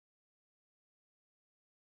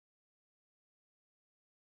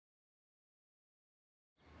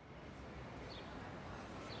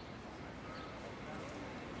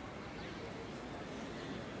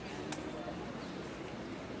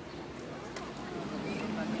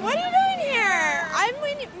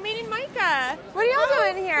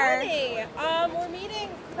funny. We're meeting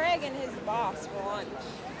Craig and his boss for lunch.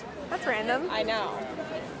 That's random. I know.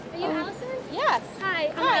 Are you Allison? Yes. Hi,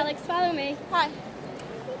 I'm Alex. Follow me. Hi.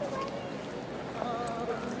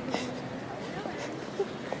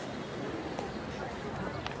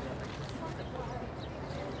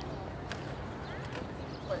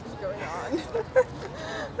 What is going on?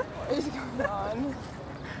 What is going on?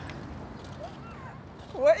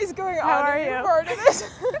 What is going on? How are you you? part of this?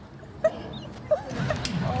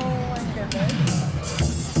 Oh my goodness.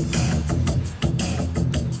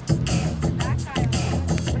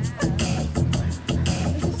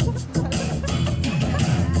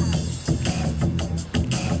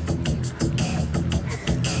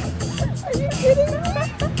 Are you kidding me?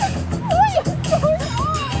 What is going on?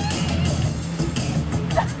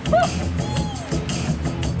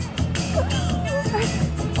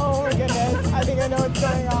 Oh my goodness. I think I know what's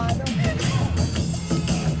going on.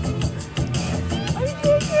 I'm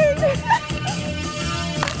joking.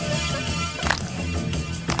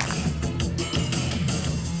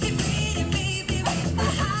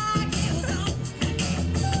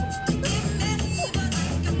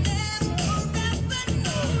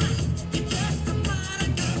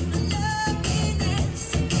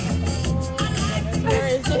 Where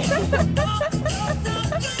is he?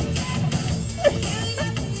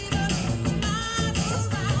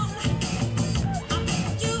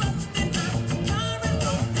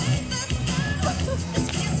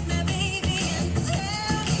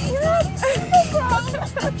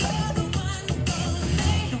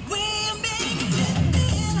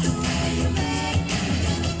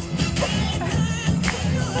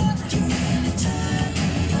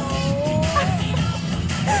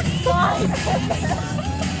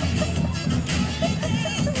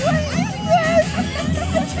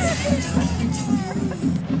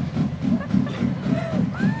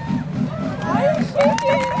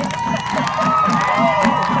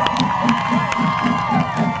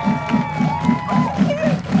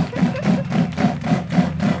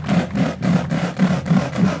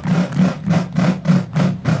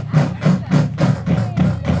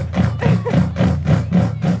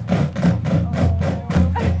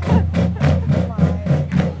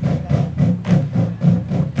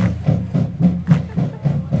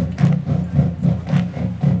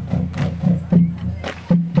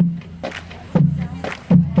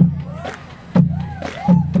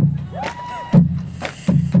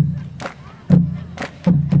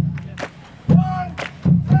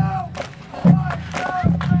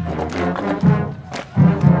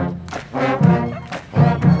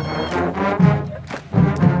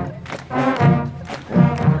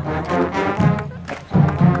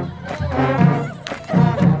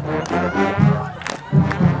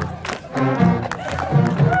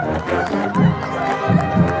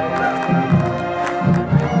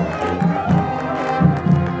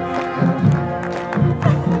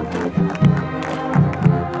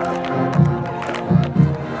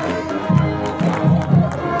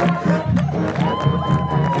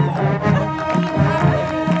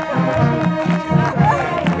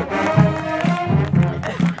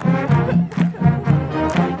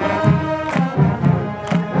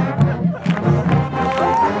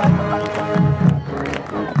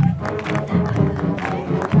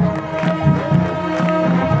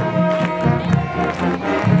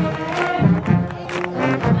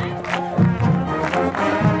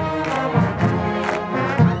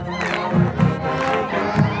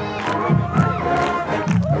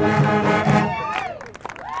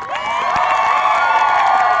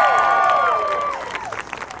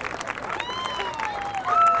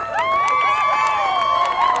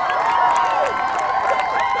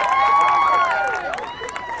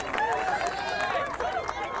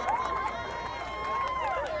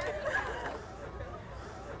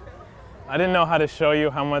 I didn't know how to show you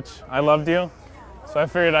how much I loved you, so I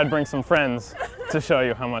figured I'd bring some friends to show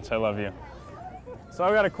you how much I love you. So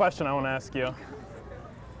I've got a question I want to ask you.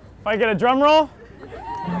 If I get a drum roll?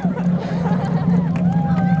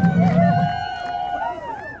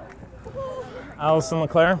 Allison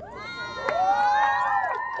LeClaire.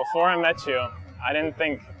 Before I met you, I didn't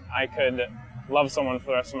think I could love someone for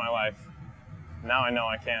the rest of my life. Now I know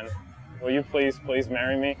I can. Will you please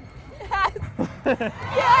marry me? Yes.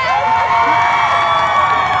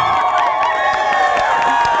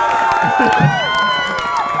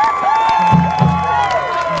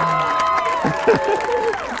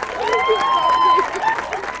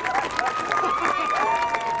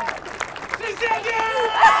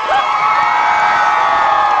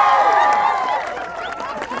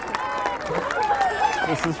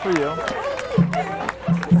 This is for you.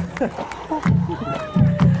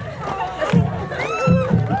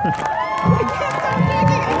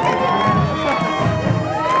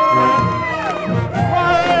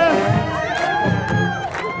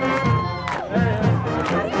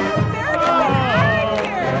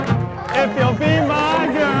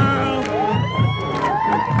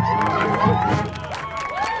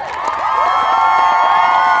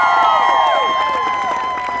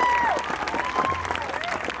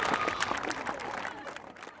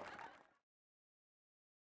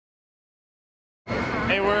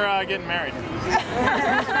 getting married?